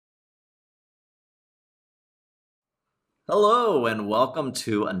Hello and welcome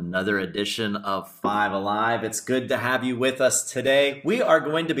to another edition of Five Alive. It's good to have you with us today. We are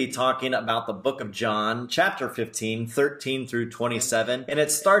going to be talking about the book of John, chapter 15, 13 through 27. And it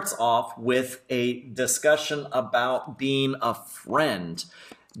starts off with a discussion about being a friend.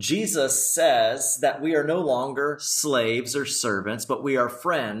 Jesus says that we are no longer slaves or servants, but we are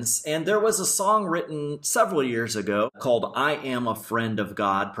friends. And there was a song written several years ago called I Am a Friend of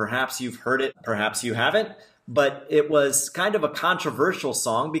God. Perhaps you've heard it, perhaps you haven't. But it was kind of a controversial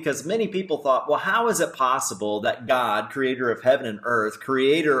song because many people thought, well, how is it possible that God, creator of heaven and earth,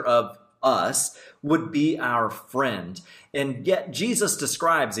 creator of us, would be our friend? And yet Jesus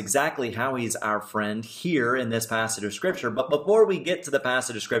describes exactly how he's our friend here in this passage of Scripture. But before we get to the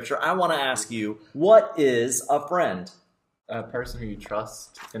passage of Scripture, I want to ask you, what is a friend? A person who you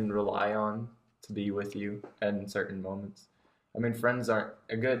trust and rely on to be with you in certain moments. I mean,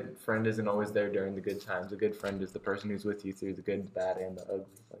 a good friend isn't always there during the good times. A good friend is the person who's with you through the good, the bad, and the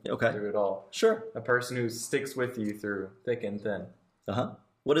ugly. Through it all. Sure. A person who sticks with you through thick and thin.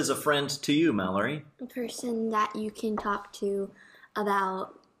 What is a friend to you, Mallory? A person that you can talk to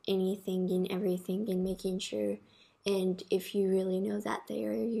about anything and everything and making sure, and if you really know that they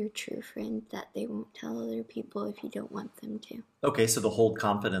are your true friend, that they won't tell other people if you don't want them to. Okay, so the hold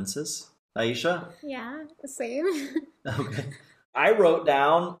confidences. Aisha? Yeah, same. Okay. I wrote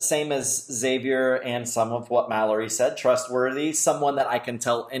down, same as Xavier and some of what Mallory said, trustworthy, someone that I can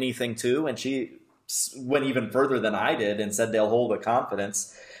tell anything to, and she went even further than I did and said they'll hold a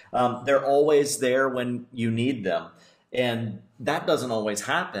confidence. They're always there when you need them, and that doesn't always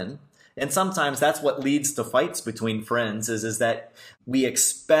happen. And sometimes that's what leads to fights between friends is that we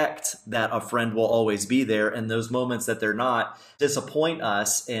expect that a friend will always be there, and those moments that they're not disappoint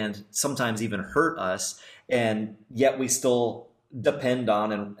us and sometimes even hurt us, and yet we still depend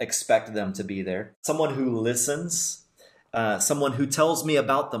on and expect them to be there. Someone who listens, someone who tells me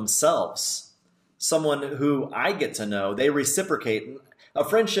about themselves, someone who I get to know, they reciprocate. A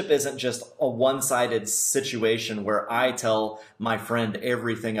friendship isn't just a one-sided situation where I tell my friend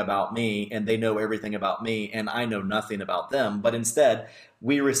everything about me and they know everything about me and I know nothing about them. But instead,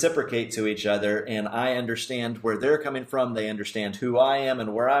 we reciprocate to each other and I understand where they're coming from. They understand who I am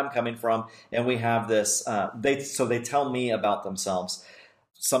and where I'm coming from. And we have this, so they tell me about themselves.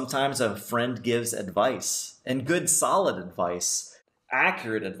 Sometimes a friend gives advice, and good, solid advice,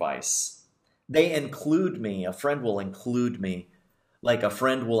 accurate advice. They include me. A friend will include me. Like a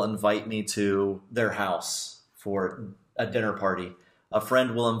friend will invite me to their house for a dinner party. A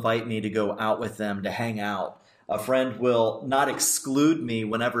friend will invite me to go out with them to hang out. A friend will not exclude me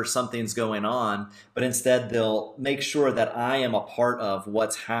whenever something's going on, but instead they'll make sure that I am a part of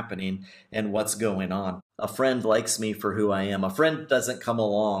what's happening and what's going on. A friend likes me for who I am. A friend doesn't come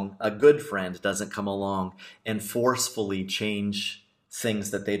along, a good friend doesn't come along and forcefully change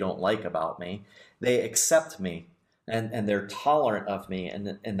things that they don't like about me. They accept me. And they're tolerant of me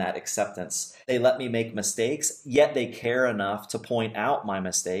in that acceptance. They let me make mistakes, yet they care enough to point out my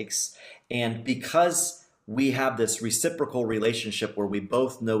mistakes. And because we have this reciprocal relationship where we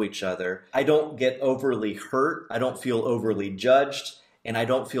both know each other, I don't get overly hurt, I don't feel overly judged, and I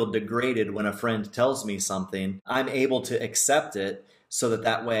don't feel degraded when a friend tells me something. I'm able to accept it so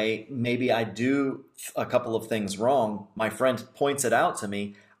that way maybe I do a couple of things wrong. My friend points it out to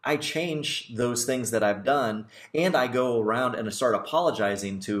me. I change those things that I've done, and I go around and start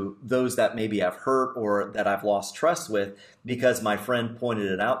apologizing to those that maybe I've hurt or that I've lost trust with because my friend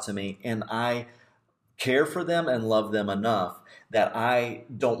pointed it out to me, and I care for them and love them enough that I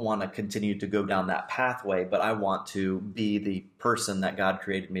don't want to continue to go down that pathway, but I want to be the person that God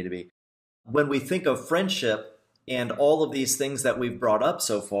created me to be. When we think of friendship and all of these things that we've brought up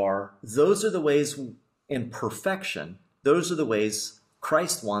so far, those are the ways in perfection. Those are the ways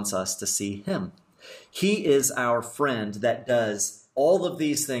Christ wants us to see him. He is our friend that does all of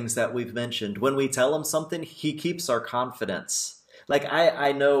these things that we've mentioned. When we tell him something, he keeps our confidence. Like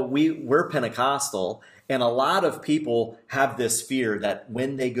I know we're Pentecostal, and a lot of people have this fear that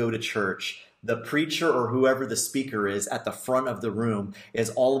when they go to church, the preacher or whoever the speaker is at the front of the room is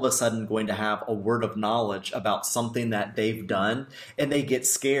all of a sudden going to have a word of knowledge about something that they've done, and they get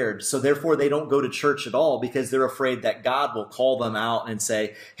scared. So therefore they don't go to church at all because they're afraid that God will call them out and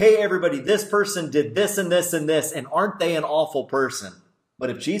say, hey, everybody, this person did this and this and this, and aren't they an awful person?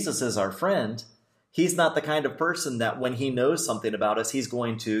 But if Jesus is our friend, he's not the kind of person that when he knows something about us, he's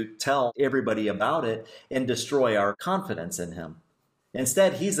going to tell everybody about it and destroy our confidence in him.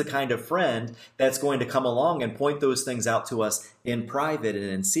 Instead, he's the kind of friend that's going to come along and point those things out to us in private and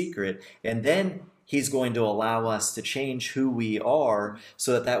in secret. And then He's going to allow us to change who we are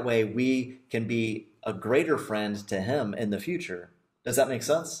so that way we can be a greater friend to him in the future. Does that make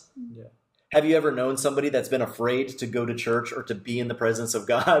sense? Yeah. Have you ever known somebody that's been afraid to go to church or to be in the presence of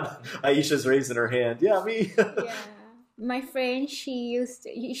God? Aisha's raising her hand. Yeah, me. Yeah, my friend, she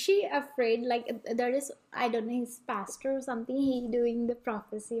afraid, like there is, I don't know, his pastor or something, he doing the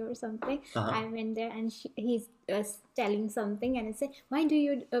prophecy or something. I went there and he's telling something, and I said, why do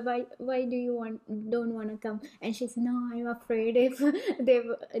you don't want to come? And she said, no, I'm afraid if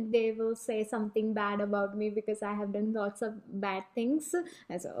they will say something bad about me because I have done lots of bad things.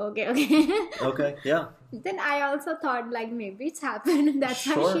 I said, okay. Okay, yeah. Then I also thought, like, maybe it's happened. That's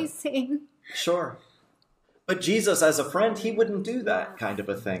Sure. how she's saying. Sure. But Jesus, as a friend, he wouldn't do that kind of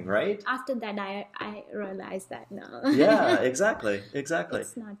a thing, right? After that, I realized that no. Yeah, exactly. It's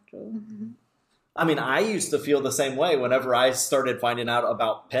not true. I mean, I used to feel the same way whenever I started finding out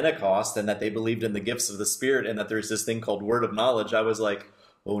about Pentecost and that they believed in the gifts of the Spirit and that there's this thing called word of knowledge. I was like,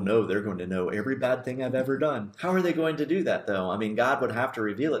 oh no, they're going to know every bad thing I've ever done. How are they going to do that, though? I mean, God would have to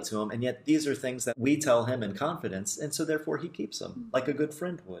reveal it to them, and yet these are things that we tell him in confidence, and so therefore he keeps them, like a good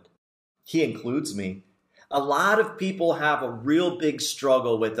friend would. He includes me. A lot of people have a real big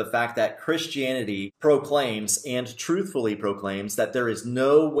struggle with the fact that Christianity proclaims and truthfully proclaims that there is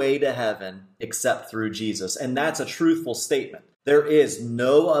no way to heaven except through Jesus. And that's a truthful statement. There is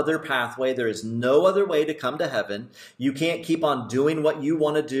no other pathway. There is no other way to come to heaven. You can't keep on doing what you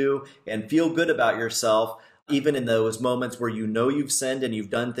want to do and feel good about yourself, even in those moments where you know you've sinned and you've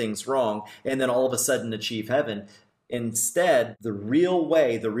done things wrong, and then all of a sudden achieve heaven. Instead, the real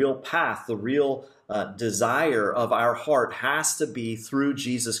way, the real path, the real desire of our heart has to be through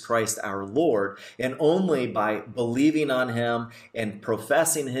Jesus Christ our Lord. And only by believing on him and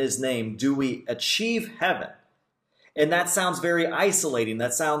professing his name do we achieve heaven. And that sounds very isolating.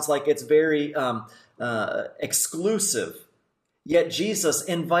 That sounds like it's very exclusive. Yet Jesus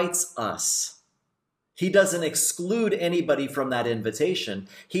invites us. He doesn't exclude anybody from that invitation.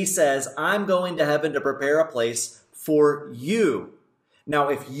 He says, I'm going to heaven to prepare a place for you. Now,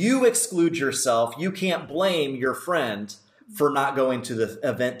 if you exclude yourself, you can't blame your friend for not going to the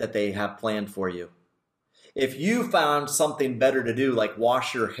event that they have planned for you. If you found something better to do, like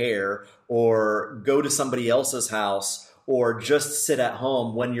wash your hair or go to somebody else's house or just sit at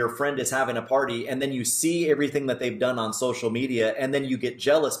home when your friend is having a party, and then you see everything that they've done on social media and then you get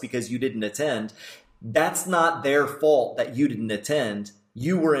jealous because you didn't attend, that's not their fault that you didn't attend.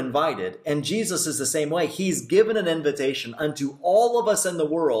 You were invited. And Jesus is the same way. He's given an invitation unto all of us in the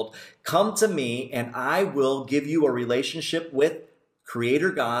world. Come to me and I will give you a relationship with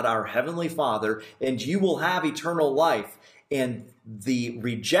Creator God, our Heavenly Father, and you will have eternal life. And the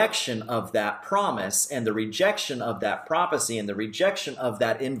rejection of that promise and the rejection of that prophecy and the rejection of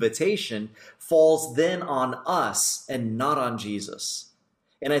that invitation falls then on us and not on Jesus.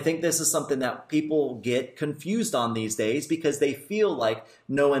 And I think this is something that people get confused on these days because they feel like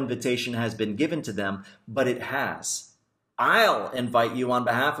no invitation has been given to them, but it has. I'll invite you on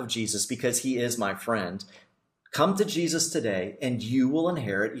behalf of Jesus because he is my friend. Come to Jesus today and you will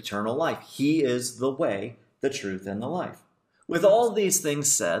inherit eternal life. He is the way, the truth, and the life. With all these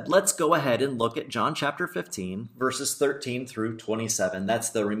things said, let's go ahead and look at John chapter 15, verses 13 through 27. That's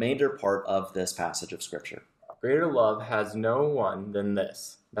the remainder part of this passage of Scripture. Greater love has no one than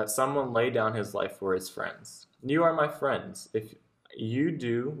this, that someone lay down his life for his friends. You are my friends, if you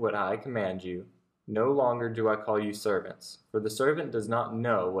do what I command you. No longer do I call you servants, for the servant does not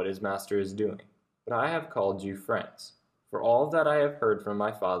know what his master is doing. But I have called you friends, for all that I have heard from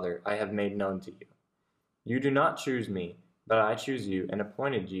my Father I have made known to you. You do not choose me, but I choose you and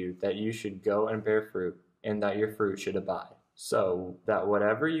appointed you that you should go and bear fruit, and that your fruit should abide, so that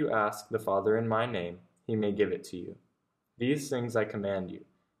whatever you ask the Father in my name, he may give it to you. These things I command you,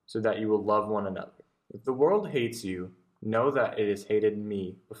 so that you will love one another. If the world hates you, know that it has hated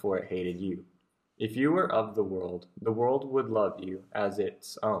me before it hated you. If you were of the world would love you as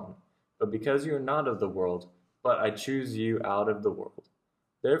its own. But because you are not of the world, but I choose you out of the world,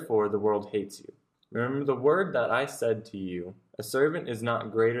 therefore the world hates you. Remember the word that I said to you, a servant is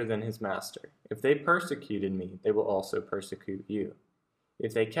not greater than his master. If they persecuted me, they will also persecute you.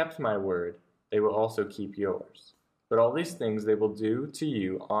 If they kept my word, they will also keep yours. But all these things they will do to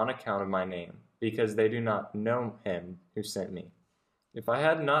you on account of my name, because they do not know him who sent me. If I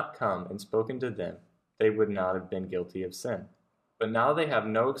had not come and spoken to them, they would not have been guilty of sin. But now they have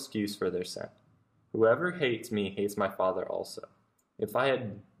no excuse for their sin. Whoever hates me hates my Father also. If I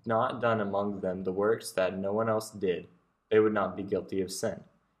had not done among them the works that no one else did, they would not be guilty of sin.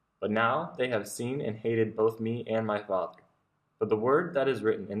 But now they have seen and hated both me and my Father. But the word that is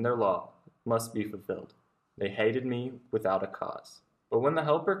written in their law, must be fulfilled. They hated me without a cause. But when the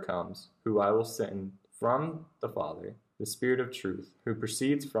Helper comes, who I will send from the Father, the Spirit of truth, who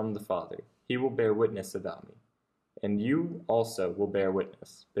proceeds from the Father, he will bear witness about me. And you also will bear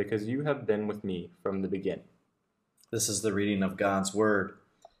witness, because you have been with me from the beginning. This is the reading of God's Word.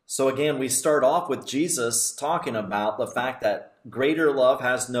 So again, we start off with Jesus talking about the fact that greater love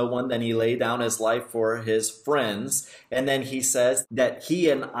has no one than he laid down his life for his friends. And then he says that he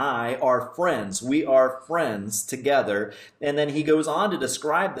and I are friends. We are friends together. And then he goes on to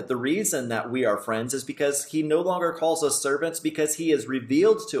describe that the reason that we are friends is because he no longer calls us servants, because he has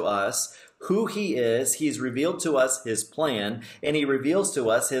revealed to us who he is. He's revealed to us his plan, and he reveals to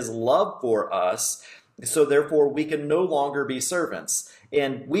us his love for us. So therefore, we can no longer be servants.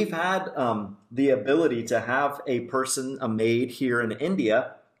 And we've had the ability to have a person, a maid here in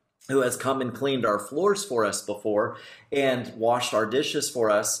India, who has come and cleaned our floors for us before and washed our dishes for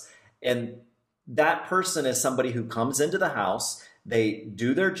us. And that person is somebody who comes into the house, they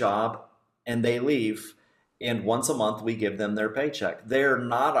do their job, and they leave. And once a month, we give them their paycheck. They're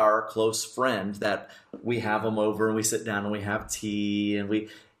not our close friend that we have them over and we sit down and we have tea and we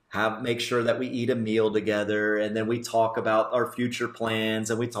make sure that we eat a meal together, and then we talk about our future plans,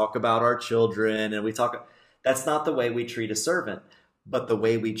 and we talk about our children, and that's not the way we treat a servant. But the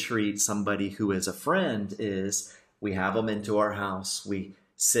way we treat somebody who is a friend is we have them into our house, we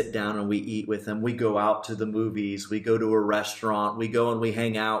sit down and we eat with them, we go out to the movies, we go to a restaurant, we go and we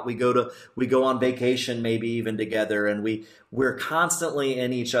hang out, we go on vacation maybe even together, and we're constantly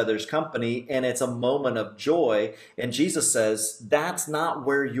in each other's company, and it's a moment of joy. And Jesus says, that's not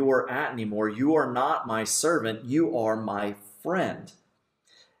where you're at anymore. You are not my servant, you are my friend.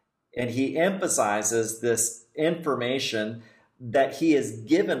 And he emphasizes this information that he has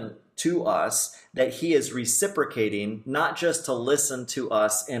given to us, that he is reciprocating, not just to listen to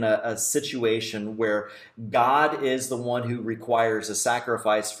us in a situation where God is the one who requires a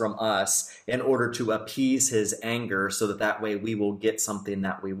sacrifice from us in order to appease his anger so that way we will get something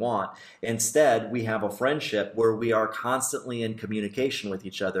that we want. Instead, we have a friendship where we are constantly in communication with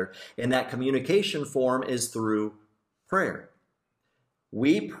each other, and that communication form is through prayer.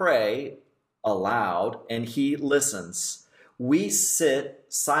 We pray aloud and he listens. We sit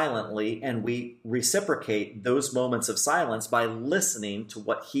silently and we reciprocate those moments of silence by listening to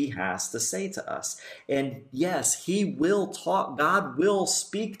what he has to say to us. And yes, he will talk. God will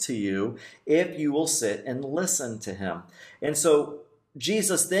speak to you if you will sit and listen to him. And so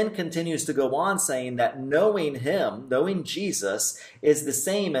Jesus then continues to go on saying that knowing him, knowing Jesus, is the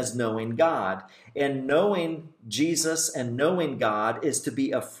same as knowing God. And knowing Jesus and knowing God is to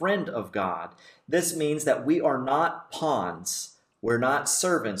be a friend of God. This means that we are not pawns. We're not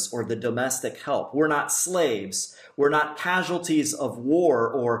servants or the domestic help. We're not slaves. We're not casualties of war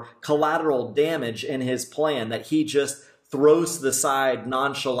or collateral damage in his plan that he just throws to the side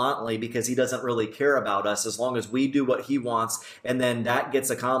nonchalantly because he doesn't really care about us. As long as we do what he wants and then that gets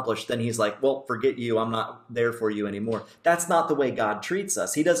accomplished, then he's like, well, forget you. I'm not there for you anymore. That's not the way God treats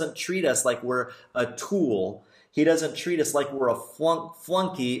us. He doesn't treat us like we're a tool. He doesn't treat us like we're a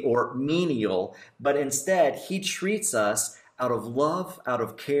flunky or menial, but instead he treats us out of love, out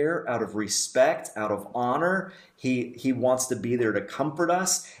of care, out of respect, out of honor. He wants to be there to comfort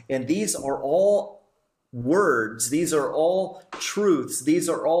us. And these are all words, these are all truths, these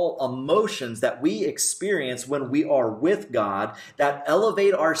are all emotions that we experience when we are with God that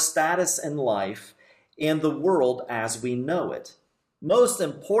elevate our status in life and the world as we know it. Most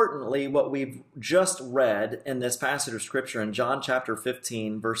importantly, what we've just read in this passage of Scripture in John chapter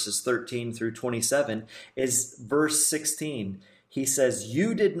 15, verses 13 through 27, is verse 16. He says,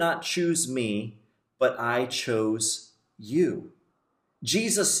 "You did not choose me, but I chose you."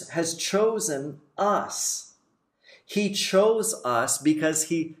 Jesus has chosen us. He chose us because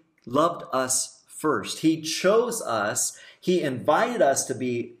he loved us first. He chose us. He invited us to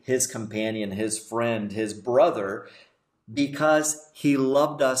be his companion, his friend, his brother, because he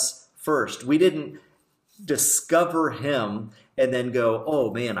loved us first. We didn't discover him and then go,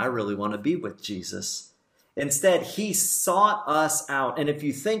 oh man, I really want to be with Jesus. Instead, he sought us out. And if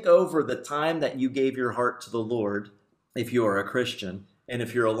you think over the time that you gave your heart to the Lord, if you are a Christian, and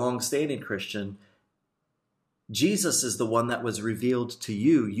if you're a long-standing Christian, Jesus is the one that was revealed to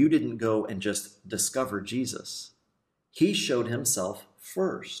you. You didn't go and just discover Jesus. He showed himself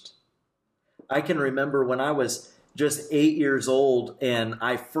first. I can remember when I was just 8 years old and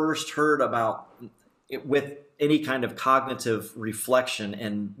I first heard about it with any kind of cognitive reflection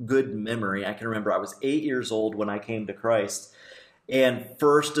and good memory. I can remember I was 8 years old when I came to Christ and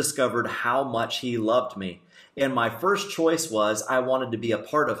first discovered how much he loved me. And my first choice was I wanted to be a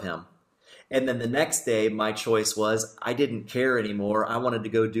part of him. And then the next day, my choice was I didn't care anymore. I wanted to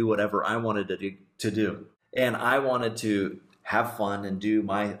go do whatever I wanted to do. And I wanted to have fun and do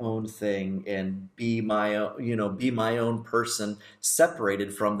my own thing and be my own, be my own person,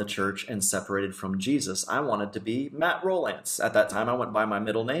 separated from the church and separated from Jesus. I wanted to be Matt Rowlance. At that time, I went by my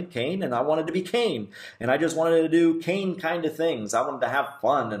middle name, Cain, and I wanted to be Cain. And I just wanted to do Cain kind of things. I wanted to have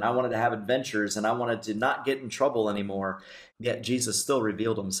fun, and I wanted to have adventures, and I wanted to not get in trouble anymore. Yet Jesus still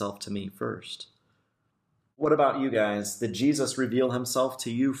revealed himself to me first. What about you guys? Did Jesus reveal himself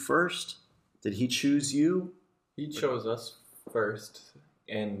to you first? Did he choose you? He chose us first,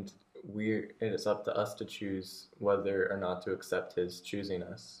 and it is up to us to choose whether or not to accept his choosing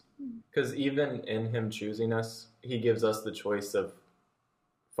us. Because even in him choosing us, he gives us the choice of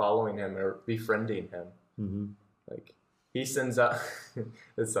following him or befriending him. Mm-hmm. Like, he sends out,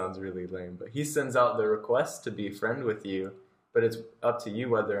 this sounds really lame, but he sends out the request to be friend with you, but it's up to you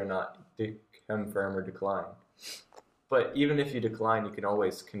whether or not to confirm or decline. But even if you decline, you can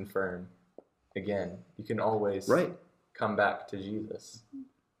always confirm again. You can always come back to Jesus.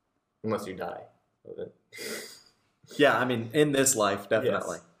 Unless you die. Yeah, I mean, in this life,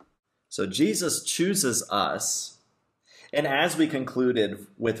 definitely. Yes. So Jesus chooses us. And as we concluded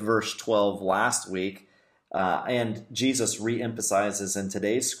with verse 12 last week, and Jesus re-emphasizes in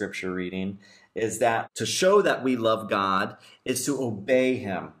today's scripture reading, is that to show that we love God is to obey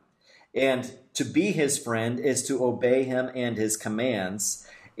him. And to be his friend is to obey him and his commands.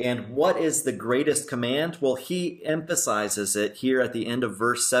 And what is the greatest command? Well, he emphasizes it here at the end of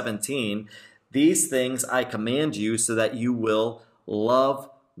verse 17. These things I command you so that you will love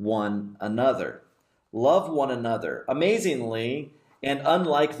one another. Love one another. Amazingly, and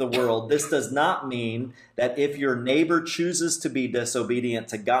unlike the world, this does not mean that if your neighbor chooses to be disobedient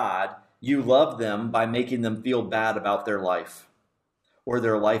to God, you love them by making them feel bad about their life or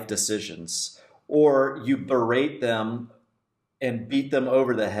their life decisions, or you berate them and beat them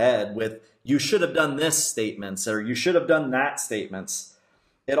over the head with, you should have done this statements, or you should have done that statements.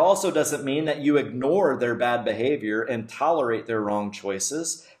 It also doesn't mean that you ignore their bad behavior and tolerate their wrong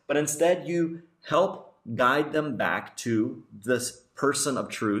choices, but instead you help guide them back to this person of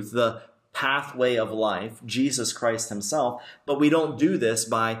truth, the pathway of life, Jesus Christ himself. But we don't do this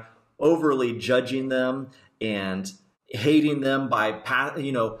by overly judging them and hating them by,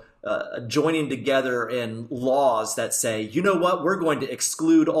 joining together in laws that say, you know what, we're going to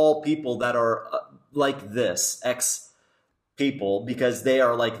exclude all people that are like this, X people, because they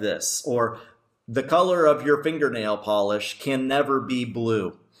are like this. Or the color of your fingernail polish can never be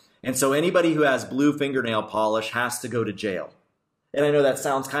blue. And so anybody who has blue fingernail polish has to go to jail. And I know that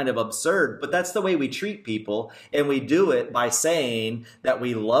sounds kind of absurd, but that's the way we treat people. And we do it by saying that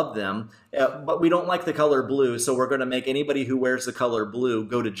we love them, but we don't like the color blue, so we're going to make anybody who wears the color blue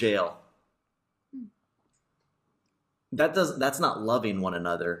go to jail. That's not loving one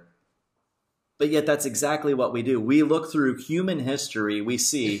another. But yet that's exactly what we do. We look through human history, we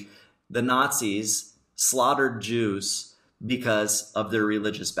see the Nazis slaughtered Jews because of their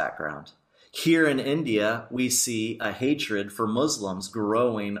religious background. Here in India, we see a hatred for Muslims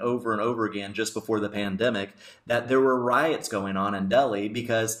growing over and over again just before the pandemic, that there were riots going on in Delhi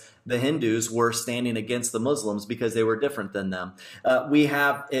because the Hindus were standing against the Muslims because they were different than them. We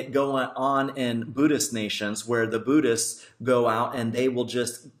have it going on in Buddhist nations where the Buddhists go out and they will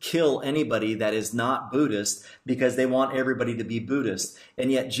just kill anybody that is not Buddhist because they want everybody to be Buddhist.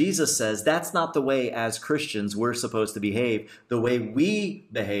 And yet Jesus says that's not the way as Christians we're supposed to behave. The way we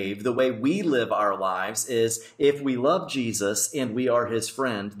behave, the way we live our lives is if we love Jesus and we are his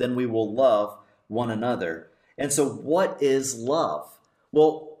friend, then we will love one another. And so what is love?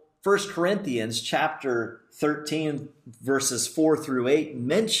 Well, 1 Corinthians chapter 13, verses 4 through 8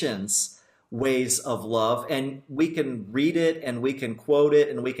 mentions ways of love, and we can read it and we can quote it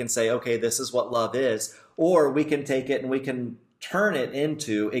and we can say, okay, this is what love is, or we can take it and we can turn it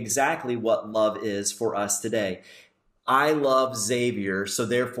into exactly what love is for us today. I love Xavier, so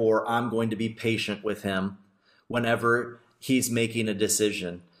therefore I'm going to be patient with him whenever he's making a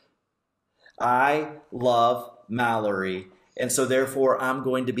decision. I love Mallory, and so therefore I'm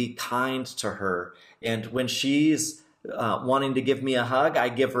going to be kind to her. And when she's wanting to give me a hug, I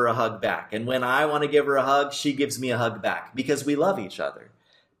give her a hug back. And when I want to give her a hug, she gives me a hug back because we love each other.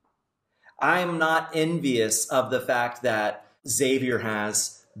 I'm not envious of the fact that Xavier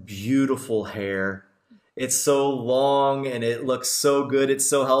has beautiful hair. It's so long and it looks so good. It's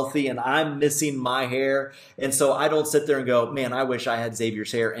so healthy, and I'm missing my hair. And so I don't sit there and go, man, I wish I had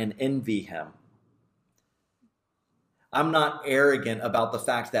Xavier's hair, and envy him. I'm not arrogant about the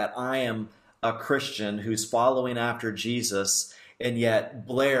fact that I am a Christian who's following after Jesus, and yet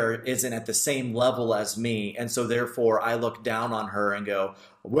Blair isn't at the same level as me. And so therefore I look down on her and go,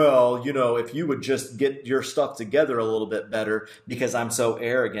 well, if you would just get your stuff together a little bit better because I'm so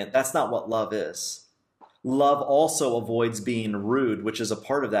arrogant. That's not what love is. Love also avoids being rude, which is a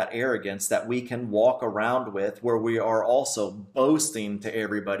part of that arrogance that we can walk around with, where we are also boasting to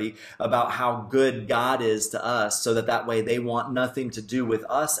everybody about how good God is to us, so that way they want nothing to do with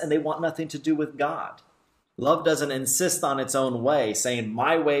us and they want nothing to do with God. Love doesn't insist on its own way, saying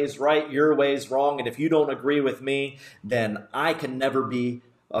my way's right, your way's wrong, and if you don't agree with me, then I can never be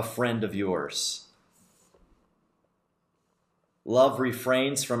a friend of yours. Love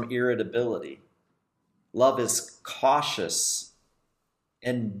refrains from irritability. Love is cautious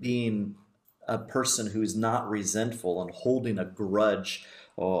in being a person who's not resentful and holding a grudge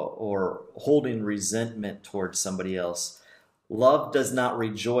or holding resentment towards somebody else. Love does not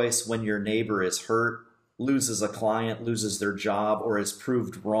rejoice when your neighbor is hurt, loses a client, loses their job, or is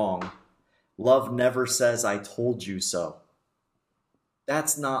proved wrong. Love never says, I told you so.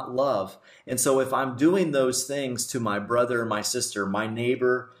 That's not love. And so if I'm doing those things to my brother, my sister, my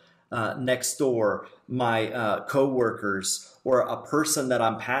neighbor, next door, my co-workers, or a person that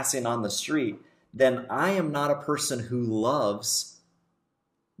I'm passing on the street, then I am not a person who loves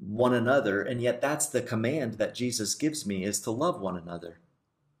one another. And yet that's the command that Jesus gives me, is to love one another.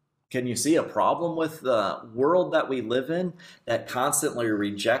 Can you see a problem with the world that we live in that constantly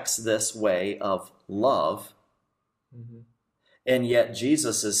rejects this way of love? Mm-hmm. And yet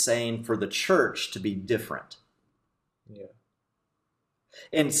Jesus is saying for the church to be different. Yeah.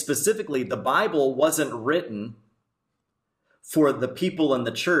 And specifically, the Bible wasn't written for the people in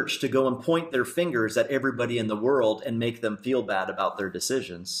the church to go and point their fingers at everybody in the world and make them feel bad about their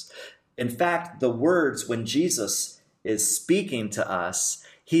decisions. In fact, the words, when Jesus is speaking to us,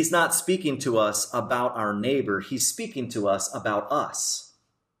 he's not speaking to us about our neighbor. He's speaking to us about us.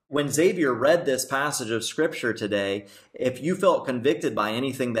 When Xavier read this passage of Scripture today, if you felt convicted by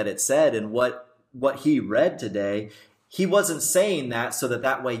anything that it said and what he read today, he wasn't saying that so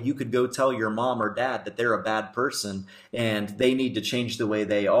that way you could go tell your mom or dad that they're a bad person and they need to change the way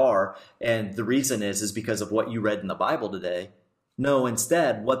they are. And the reason is because of what you read in the Bible today. No,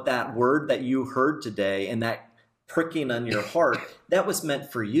 instead, what that word that you heard today and that pricking on your heart, that was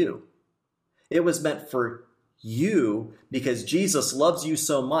meant for you. It was meant for you because Jesus loves you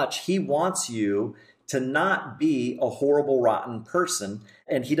so much. He wants you to not be a horrible, rotten person.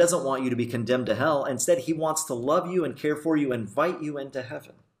 And he doesn't want you to be condemned to hell. Instead, he wants to love you and care for you, invite you into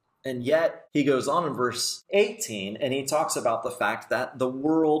heaven. And yet, he goes on in verse 18, and he talks about the fact that the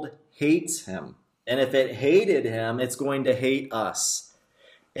world hates him. And if it hated him, it's going to hate us.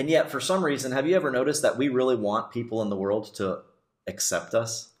 And yet, for some reason, have you ever noticed that we really want people in the world to accept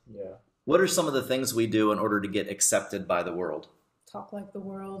us? Yeah. What are some of the things we do in order to get accepted by the world? Talk like the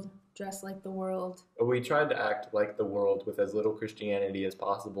world, dress like the world. We tried to act like the world with as little Christianity as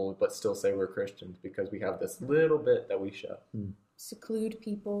possible, but still say we're Christians because we have this little bit that we show. Seclude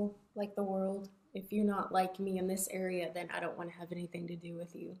people like the world. If you're not like me in this area, then I don't want to have anything to do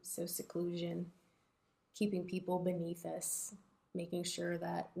with you. So seclusion, keeping people beneath us, making sure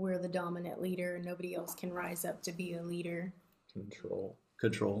that we're the dominant leader and nobody else can rise up to be a leader. Control.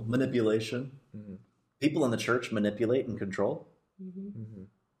 Manipulation. Mm-hmm. People in the church manipulate and control. Mm-hmm. Mm-hmm.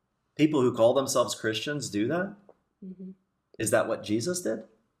 People who call themselves Christians do that? Mm-hmm. Is that what Jesus did?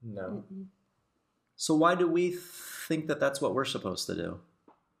 No. Mm-mm. So why do we think that that's what we're supposed to do?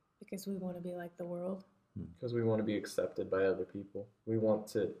 Because we want to be like the world. Because we want to be accepted by other people. We want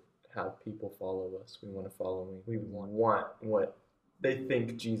to have people follow us. We want to follow me. We want what they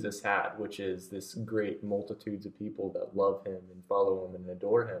think Jesus had, which is this great multitudes of people that love him and follow him and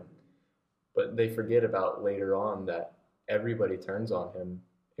adore him. But they forget about later on that everybody turns on him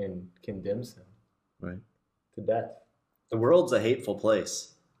and condemns him to death. The world's a hateful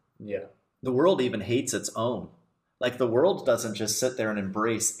place. Yeah. The world even hates its own. Like, the world doesn't just sit there and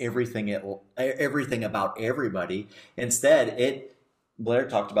embrace everything about everybody. Instead, Blair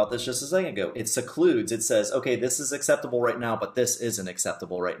talked about this just a second ago. It secludes. It says, okay, this is acceptable right now, but this isn't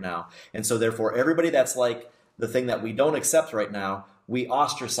acceptable right now. And so therefore, everybody that's like the thing that we don't accept right now, we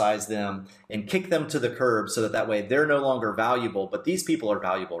ostracize them and kick them to the curb so that way they're no longer valuable, but these people are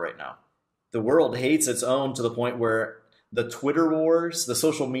valuable right now. The world hates its own to the point where the Twitter wars, the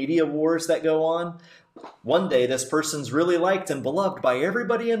social media wars that go on, one day this person's really liked and beloved by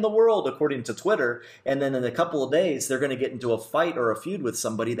everybody in the world according to Twitter, and then in a couple of days they're going to get into a fight or a feud with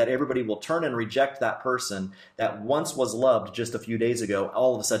somebody that everybody will turn and reject that person that once was loved just a few days ago.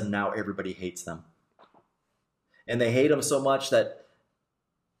 All of a sudden now everybody hates them. And they hate them so much that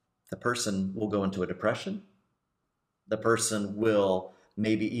the person will go into a depression. the person will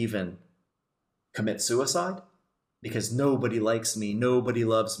maybe even commit suicide because nobody likes me, nobody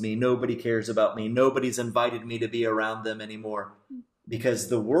loves me, nobody cares about me, nobody's invited me to be around them anymore. Because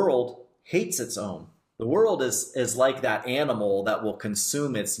the world hates its own. The world is like that animal that will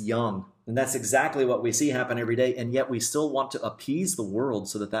consume its young. And that's exactly what we see happen every day. And yet we still want to appease the world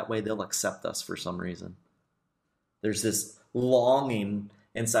so that way they'll accept us for some reason. There's this longing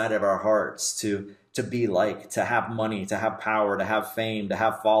inside of our hearts to be like, to have money, to have power, to have fame, to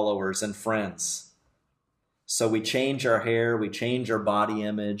have followers and friends. So we change our hair, we change our body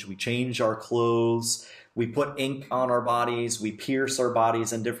image, we change our clothes, we put ink on our bodies, we pierce our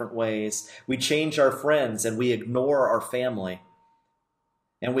bodies in different ways, we change our friends and we ignore our family.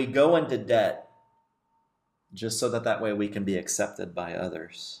 And we go into debt just so that way we can be accepted by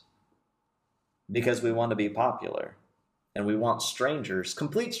others. Because we want to be popular. And we want strangers,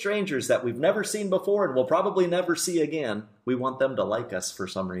 complete strangers that we've never seen before and will probably never see again. We want them to like us for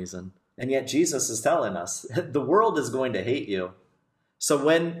some reason. And yet Jesus is telling us, the world is going to hate you. So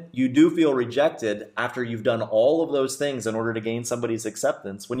when you do feel rejected after you've done all of those things in order to gain somebody's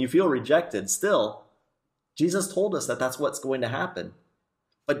acceptance, when you feel rejected still, Jesus told us that that's what's going to happen.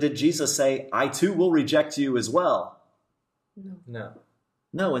 But did Jesus say, I too will reject you as well? No.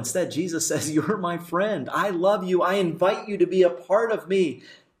 No, instead, Jesus says, you're my friend. I love you. I invite you to be a part of me.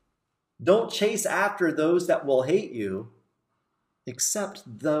 Don't chase after those that will hate you. Accept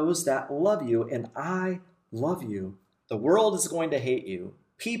those that love you, and I love you. The world is going to hate you.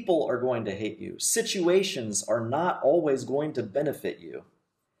 People are going to hate you. Situations are not always going to benefit you.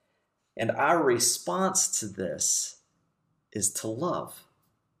 And our response to this is to love.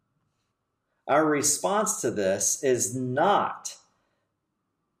 Our response to this is not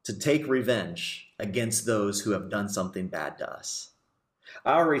to take revenge against those who have done something bad to us.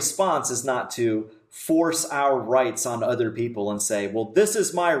 Our response is not to force our rights on other people and say, well, this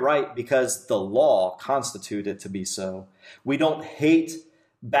is my right because the law constituted it to be so. We don't hate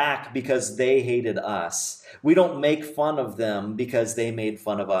back because they hated us. We don't make fun of them because they made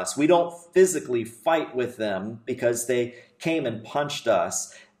fun of us. We don't physically fight with them because they came and punched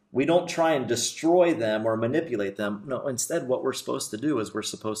us. We don't try and destroy them or manipulate them. No, instead, what we're supposed to do is we're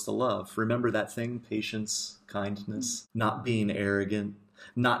supposed to love. Remember that thing, patience, kindness, not being arrogant,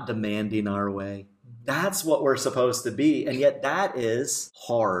 not demanding our way. That's what we're supposed to be. And yet that is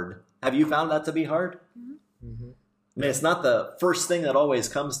hard. Have you found that to be hard? Mm-hmm. I mean, it's not the first thing that always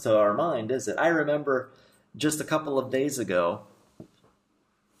comes to our mind, is it? I remember just a couple of days ago,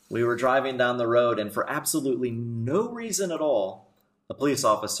 we were driving down the road, and for absolutely no reason at all, a police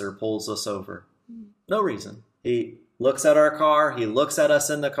officer pulls us over. No reason. He looks at our car, he looks at us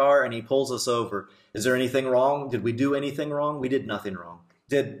in the car, and he pulls us over. Is there anything wrong? Did we do anything wrong? We did nothing wrong.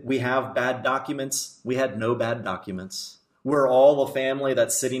 Did we have bad documents? We had no bad documents. We're all a family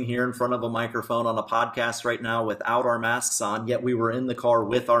that's sitting here in front of a microphone on a podcast right now without our masks on, yet we were in the car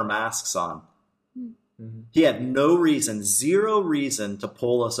with our masks on. Mm-hmm. He had no reason, zero reason to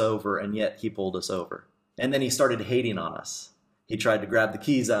pull us over, and yet he pulled us over. And then he started hating on us. He tried to grab the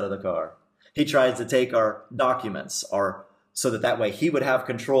keys out of the car. He tried to take our documents so that way he would have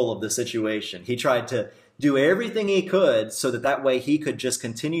control of the situation. He tried to do everything he could so that way he could just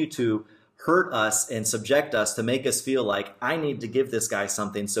continue to hurt us and subject us to make us feel like I need to give this guy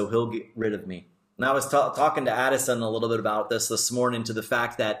something so he'll get rid of me. And I was talking to Addison a little bit about this morning, to the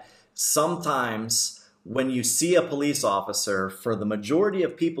fact that sometimes when you see a police officer, for the majority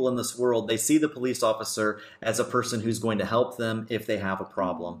of people in this world, they see the police officer as a person who's going to help them if they have a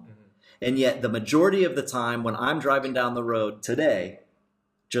problem. Mm-hmm. And yet the majority of the time when I'm driving down the road today,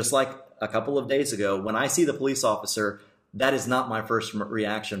 just like a couple of days ago, when I see the police officer, that is not my first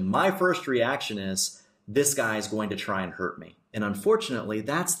reaction. My first reaction is, this guy is going to try and hurt me. And unfortunately,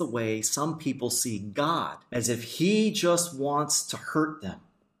 that's the way some people see God, as if he just wants to hurt them.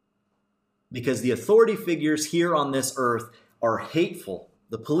 Because the authority figures here on this earth are hateful.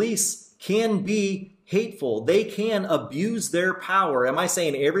 The police can be hateful. They can abuse their power. Am I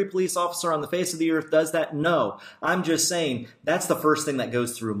saying every police officer on the face of the earth does that? No. I'm just saying that's the first thing that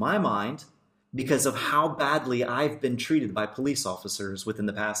goes through my mind because of how badly I've been treated by police officers within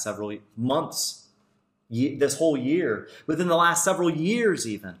the past several months, this whole year, within the last several years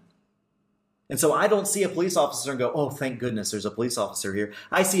even. And so I don't see a police officer and go, oh, thank goodness there's a police officer here.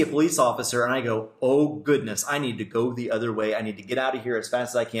 I see a police officer and I go, oh, goodness, I need to go the other way. I need to get out of here as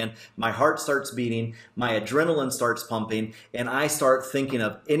fast as I can. My heart starts beating. My adrenaline starts pumping. And I start thinking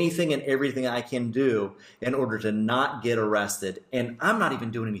of anything and everything I can do in order to not get arrested. And I'm not even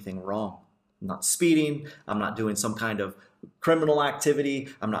doing anything wrong. I'm not speeding. I'm not doing some kind of criminal activity.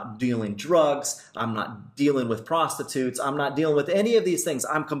 I'm not dealing drugs. I'm not dealing with prostitutes. I'm not dealing with any of these things.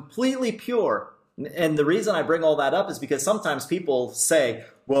 I'm completely pure. And the reason I bring all that up is because sometimes people say,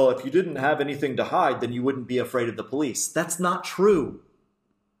 well, if you didn't have anything to hide, then you wouldn't be afraid of the police. That's not true.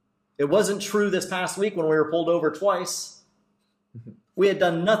 It wasn't true this past week when we were pulled over twice. We had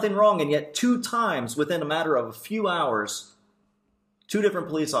done nothing wrong, and yet 2 times within a matter of a few hours, 2 different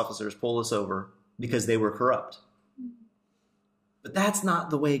police officers pulled us over because they were corrupt. But that's not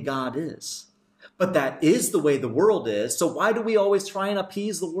the way God is. But that is the way the world is. So why do we always try and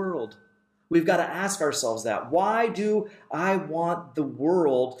appease the world? We've got to ask ourselves that. Why do I want the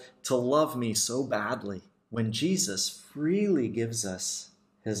world to love me so badly when Jesus freely gives us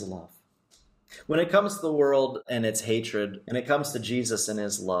his love? When it comes to the world and its hatred, and it comes to Jesus and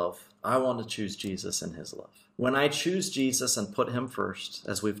his love, I want to choose Jesus and his love. When I choose Jesus and put him first,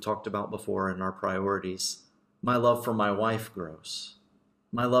 as we've talked about before in our priorities, my love for my wife grows.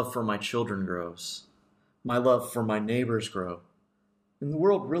 My love for my children grows. My love for my neighbors grow. And the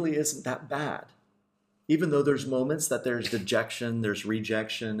world really isn't that bad. Even though there's moments that there's dejection, there's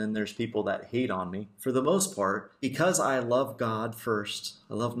rejection, and there's people that hate on me, for the most part, because I love God first,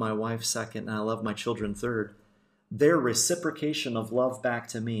 I love my wife second, and I love my children third, their reciprocation of love back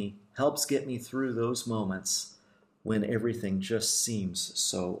to me helps get me through those moments when everything just seems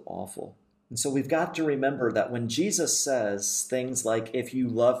so awful. And so we've got to remember that when Jesus says things like, if you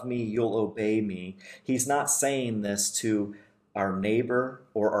love me, you'll obey me, he's not saying this to our neighbor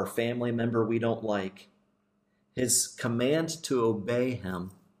or our family member we don't like. His command to obey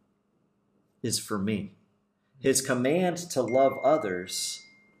him is for me. His command to love others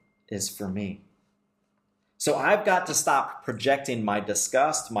is for me. So I've got to stop projecting my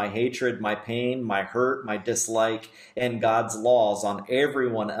disgust, my hatred, my pain, my hurt, my dislike, and God's laws on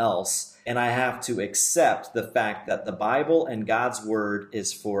everyone else. And I have to accept the fact that the Bible and God's word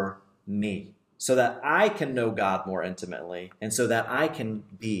is for me, so that I can know God more intimately, and so that I can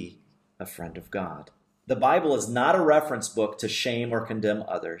be a friend of God. The Bible is not a reference book to shame or condemn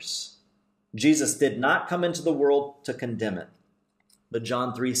others. Jesus did not come into the world to condemn it. But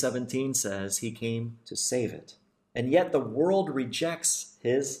John 3:17 says he came to save it. And yet the world rejects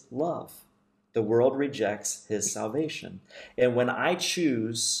his love. The world rejects his salvation. And when I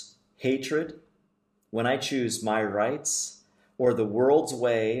choose hatred, when I choose my rights, or the world's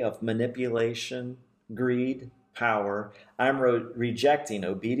way of manipulation, greed, power, I'm rejecting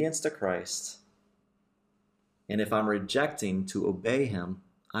obedience to Christ. And if I'm rejecting to obey him,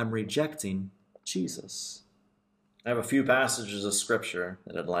 I'm rejecting Jesus. I have a few passages of scripture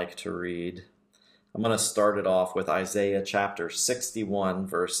that I'd like to read. I'm going to start it off with Isaiah chapter 61,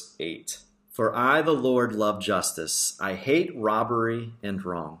 verse 8. For I, the Lord, love justice. I hate robbery and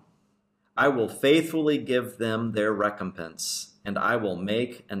wrong. I will faithfully give them their recompense, and I will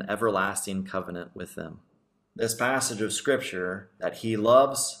make an everlasting covenant with them. This passage of scripture, that he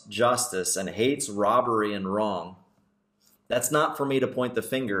loves justice and hates robbery and wrong, that's not for me to point the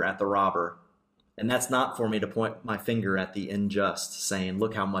finger at the robber. And that's not for me to point my finger at the unjust, saying,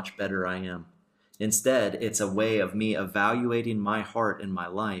 look how much better I am. Instead, it's a way of me evaluating my heart and my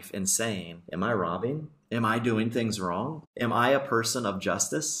life and saying, am I robbing? Am I doing things wrong? Am I a person of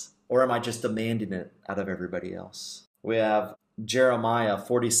justice? Or am I just demanding it out of everybody else? We have Jeremiah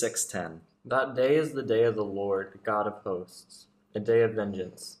 46:10. That day is the day of the Lord, God of hosts, a day of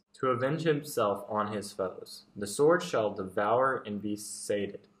vengeance, to avenge himself on his foes. The sword shall devour and be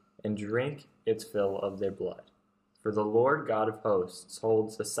sated, and drink its fill of their blood. For the Lord God of hosts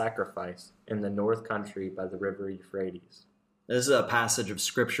holds a sacrifice in the north country by the river Euphrates. This is a passage of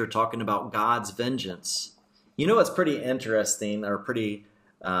scripture talking about God's vengeance. You know what's pretty interesting or pretty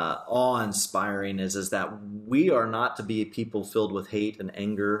awe-inspiring is that we are not to be people filled with hate and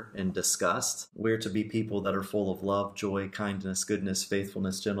anger and disgust. We're to be people that are full of love, joy, kindness, goodness,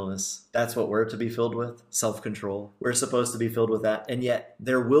 faithfulness, gentleness. That's what we're to be filled with, self-control. We're supposed to be filled with that. And yet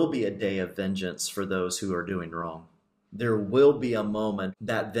there will be a day of vengeance for those who are doing wrong. There will be a moment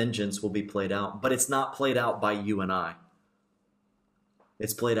that vengeance will be played out, but it's not played out by you and I.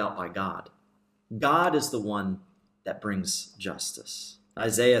 It's played out by God. God is the one that brings justice.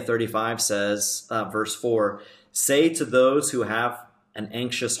 Isaiah 35 says, verse 4, say to those who have an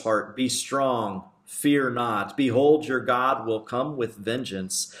anxious heart, be strong, fear not. Behold, your God will come with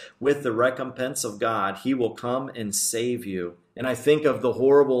vengeance, with the recompense of God. He will come and save you. And I think of the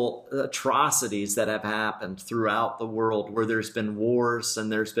horrible atrocities that have happened throughout the world where there's been wars and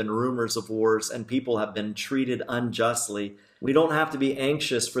there's been rumors of wars and people have been treated unjustly. We don't have to be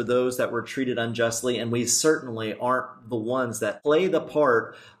anxious for those that were treated unjustly, and we certainly aren't the ones that play the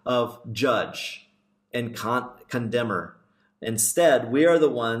part of judge and condemner. Instead, we are the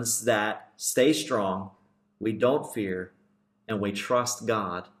ones that stay strong, we don't fear, and we trust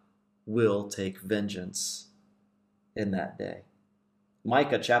God will take vengeance in that day.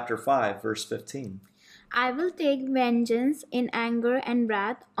 Micah chapter 5, verse 15. I will take vengeance in anger and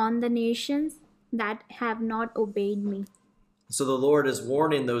wrath on the nations that have not obeyed me. So the Lord is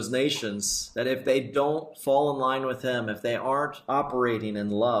warning those nations that if they don't fall in line with Him, if they aren't operating in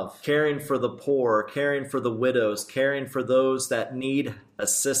love, caring for the poor, caring for the widows, caring for those that need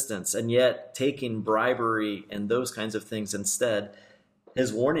assistance, and yet taking bribery and those kinds of things instead,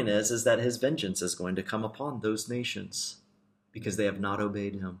 His warning is that His vengeance is going to come upon those nations because they have not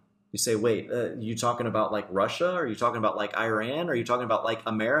obeyed Him. You say, wait, you talking about like Russia? Are you talking about like Iran? Are you talking about like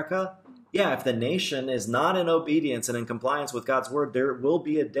America? Yeah, if the nation is not in obedience and in compliance with God's word, there will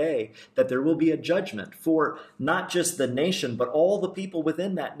be a day that there will be a judgment for not just the nation, but all the people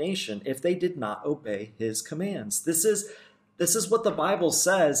within that nation if they did not obey His commands. This is what the Bible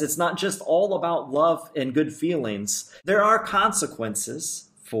says. It's not just all about love and good feelings. There are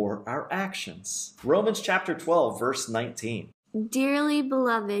consequences for our actions. Romans chapter 12, verse 19. Dearly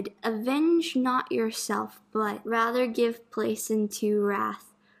beloved, avenge not yourself, but rather give place unto wrath.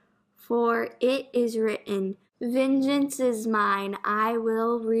 For it is written, vengeance is mine, I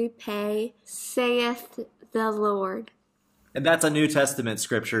will repay, saith the Lord. And that's a New Testament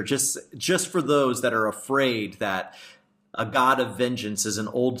scripture, just for those that are afraid that a God of vengeance is an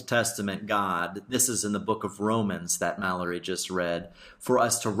Old Testament God. This is in the book of Romans that Mallory just read, for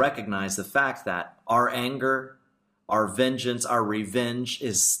us to recognize the fact that our anger, our vengeance, our revenge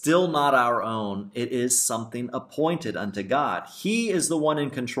is still not our own. It is something appointed unto God. He is the one in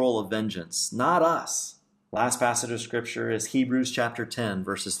control of vengeance, not us. Last passage of scripture is Hebrews chapter 10,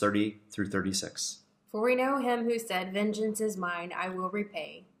 verses 30 through 36. For we know Him who said, vengeance is mine, I will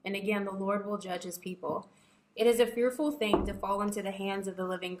repay. And again, the Lord will judge His people. It is a fearful thing to fall into the hands of the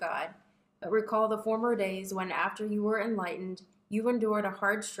living God. But recall the former days when, after you were enlightened, you endured a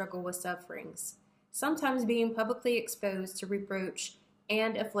hard struggle with sufferings, sometimes being publicly exposed to reproach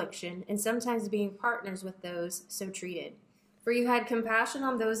and affliction, and sometimes being partners with those so treated. For you had compassion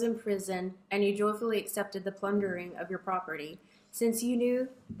on those in prison, and you joyfully accepted the plundering of your property, since you knew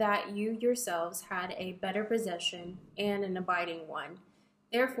that you yourselves had a better possession and an abiding one.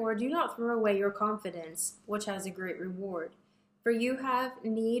 Therefore do not throw away your confidence, which has a great reward. For you have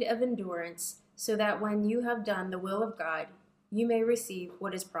need of endurance, so that when you have done the will of God, you may receive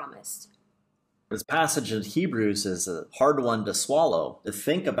what is promised. This passage in Hebrews is a hard one to swallow, to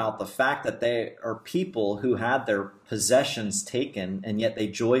think about the fact that they are people who had their possessions taken and yet they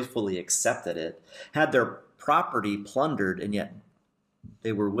joyfully accepted it, had their property plundered and yet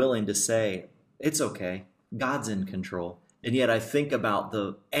they were willing to say, it's okay, God's in control. And yet I think about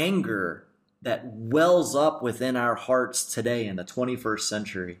the anger that wells up within our hearts today in the 21st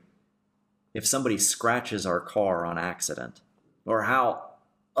century if somebody scratches our car on accident, or how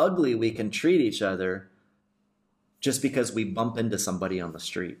ugly we can treat each other just because we bump into somebody on the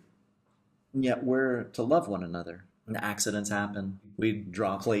street. And yet we're to love one another. When accidents happen, we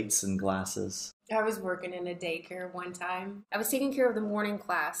draw plates and glasses. I was working in a daycare one time. I was taking care of the morning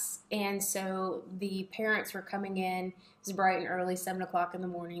class, and so the parents were coming in. It was bright and early, 7 o'clock in the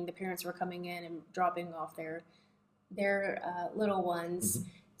morning. The parents were coming in and dropping off their little ones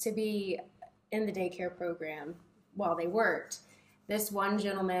to be in the daycare program while they worked. This one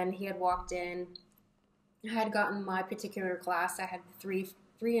gentleman, he had walked in. I had gotten my particular class. I had 3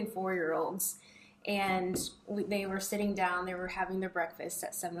 and 4-year-olds, and they were sitting down. They were having their breakfast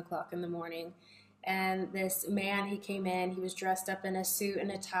at 7 o'clock in the morning. And this man, he came in. He was dressed up in a suit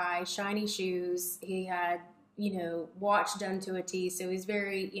and a tie, shiny shoes. He had, watch done to a T. So he's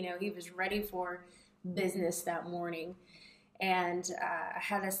very, he was ready for business that morning. And I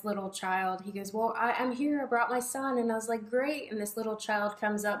had this little child. He goes, well, I'm here. I brought my son. And I was like, great. And this little child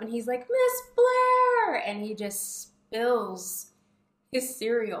comes up and he's like, Miss Blair. And he just spills his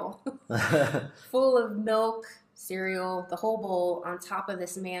cereal full of milk, cereal, the whole bowl on top of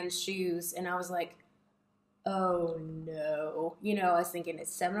this man's shoes. And I was like, oh no. I was thinking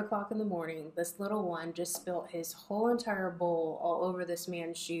it's 7 o'clock in the morning. This little one just spilt his whole entire bowl all over this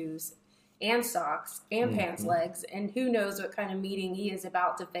man's shoes and socks and pants legs, and who knows what kind of meeting he is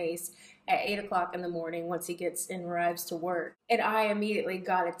about to face at 8 o'clock in the morning once he gets and arrives to work. And I immediately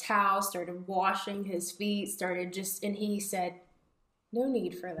got a towel, started washing his feet, and he said, no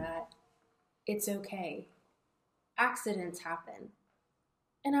need for that. It's okay. Accidents happen.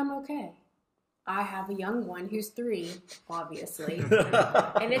 And I'm okay. I have a young one who's 3, obviously.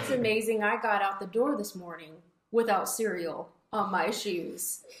 And it's amazing. I got out the door this morning without cereal on my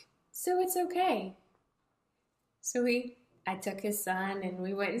shoes. So it's okay. So we I took his son and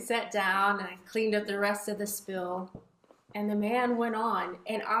we went and sat down and I cleaned up the rest of the spill. And the man went on,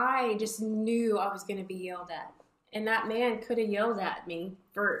 and I just knew I was going to be yelled at. And that man could have yelled at me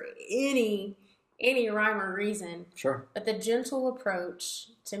for any rhyme or reason. Sure. But the gentle approach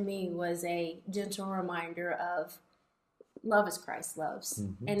to me was a gentle reminder of love as Christ loves.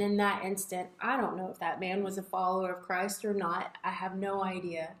 Mm-hmm. And in that instant, I don't know if that man was a follower of Christ or not. I have no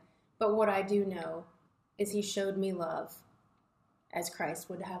idea. But what I do know is he showed me love as Christ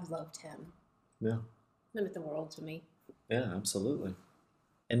would have loved him. Yeah. That meant the world to me. Yeah, absolutely.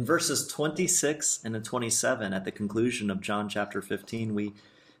 In verses 26 and 27, at the conclusion of John chapter 15, we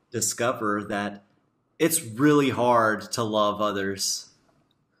discover that it's really hard to love others.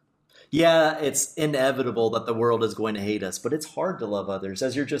 Yeah, it's inevitable that the world is going to hate us, but it's hard to love others.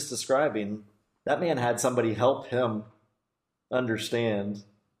 As you're just describing, that man had somebody help him understand,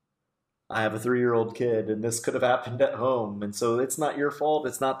 I have a 3-year-old kid, and this could have happened at home, and so it's not your fault.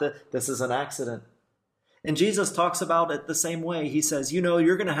 It's not that this is an accident. And Jesus talks about it the same way. He says, you know,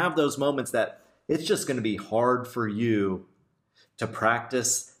 you're going to have those moments that it's just going to be hard for you to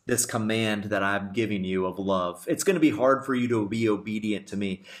practice this command that I'm giving you of love. It's going to be hard for you to be obedient to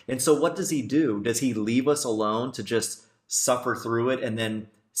me. And so what does he do? Does he leave us alone to just suffer through it and then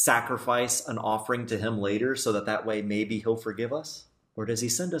sacrifice an offering to him later so that way maybe he'll forgive us? Or does he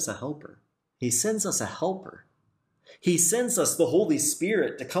send us a helper? He sends us a helper. He sends us the Holy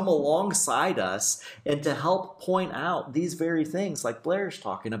Spirit to come alongside us and to help point out these very things like Blair's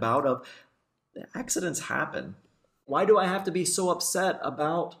talking about of accidents happen. Why do I have to be so upset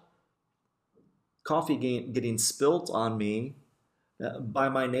about coffee getting spilt on me by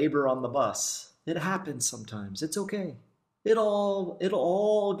my neighbor on the bus? It happens sometimes. It's okay. It'll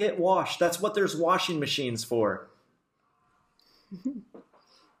all get washed. That's what there's washing machines for.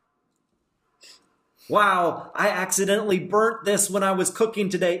 Wow, I accidentally burnt this when I was cooking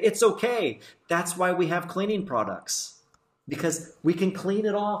today. It's okay. That's why we have cleaning products. Because we can clean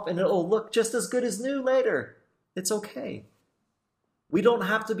it off and it'll look just as good as new later. It's okay. We don't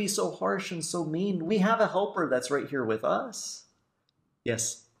have to be so harsh and so mean. We have a helper that's right here with us.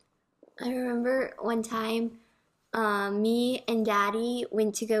 Yes. I remember one time me and Daddy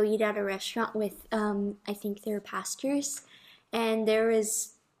went to go eat at a restaurant with, I think they were pastors. And there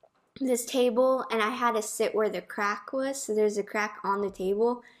was this table, and I had to sit where the crack was. So there's a crack on the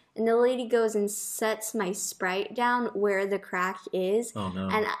table. And the lady goes and sets my Sprite down where the crack is. Oh, no.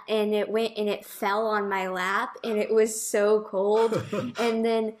 And it went and it fell on my lap, and it was so cold. And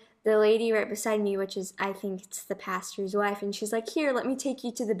then the lady right beside me, which is, I think it's the pastor's wife, and she's like, here, let me take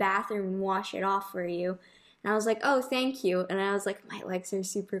you to the bathroom and wash it off for you. And I was like, oh, thank you. And I was like, my legs are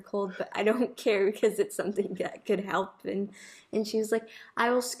super cold, but I don't care because it's something that could help. And she was like,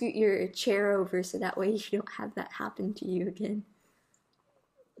 I will scoot your chair over so that way you don't have that happen to you again.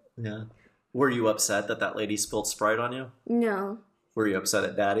 Yeah. Were you upset that lady spilled Sprite on you? No. Were you upset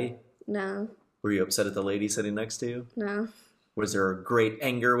at Daddy? No. Were you upset at the lady sitting next to you? No. Was there great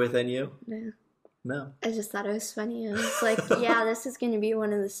anger within you? No. No. I just thought it was funny. I was like, yeah, this is going to be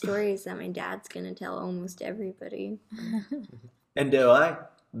one of the stories that my dad's going to tell almost everybody. And do I?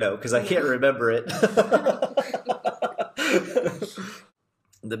 No, because I can't remember it.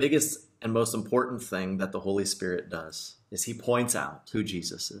 The biggest and most important thing that the Holy Spirit does is he points out who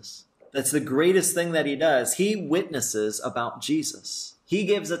Jesus is. That's the greatest thing that he does. He witnesses about Jesus. He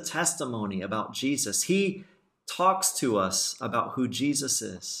gives a testimony about Jesus. He talks to us about who Jesus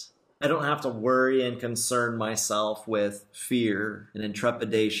is. I don't have to worry and concern myself with fear and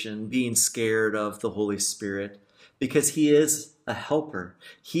intrepidation, being scared of the Holy Spirit, because he is a helper.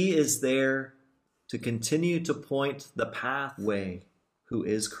 He is there to continue to point the pathway, who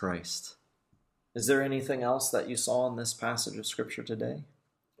is Christ. Is there anything else that you saw in this passage of Scripture today?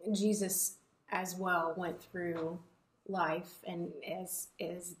 Jesus as well went through life, and as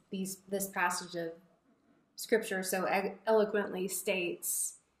this passage of Scripture so eloquently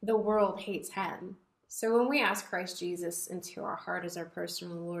states, the world hates him. So when we ask Christ Jesus into our heart as our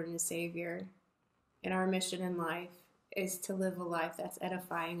personal Lord and Savior, and our mission in life is to live a life that's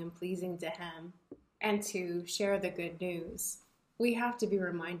edifying and pleasing to him, and to share the good news, we have to be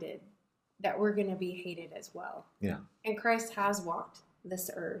reminded that we're going to be hated as well. Yeah. And Christ has walked this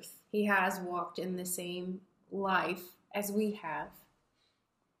earth. He has walked in the same life as we have.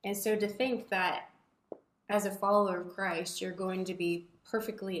 And so to think that as a follower of Christ, you're going to be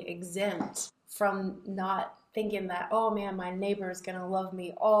perfectly exempt from not thinking that, oh man, my neighbor is going to love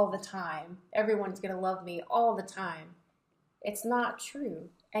me all the time. Everyone's going to love me all the time. It's not true.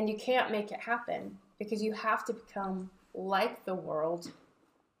 And you can't make it happen because you have to become like the world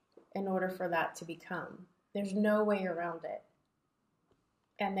in order for that to become. There's no way around it.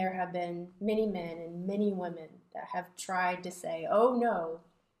 And there have been many men and many women that have tried to say, oh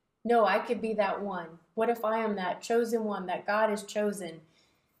no, I could be that one. What if I am that chosen one that God has chosen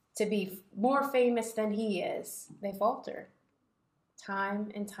to be more famous than he is? They falter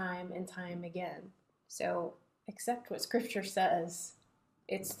time and time and time again. So accept what Scripture says.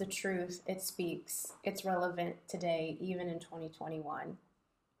 It's the truth. It speaks. It's relevant today, even in 2021.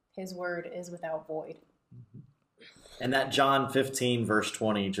 His word is without void. And that John 15 verse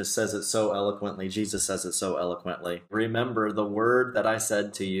 20 just says it so eloquently. Jesus says it so eloquently. Remember the word that I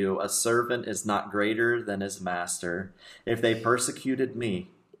said to you, a servant is not greater than his master. If they persecuted me,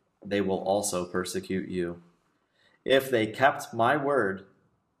 they will also persecute you. If they kept my word,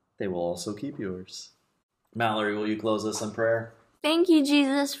 they will also keep yours. Mallory, will you close us in prayer? Thank you,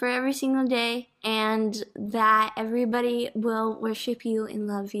 Jesus, for every single day, and that everybody will worship you and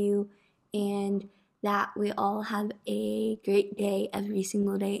love you, and that we all have a great day every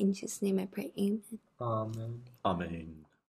single day. In Jesus' name I pray, amen. Amen. Amen.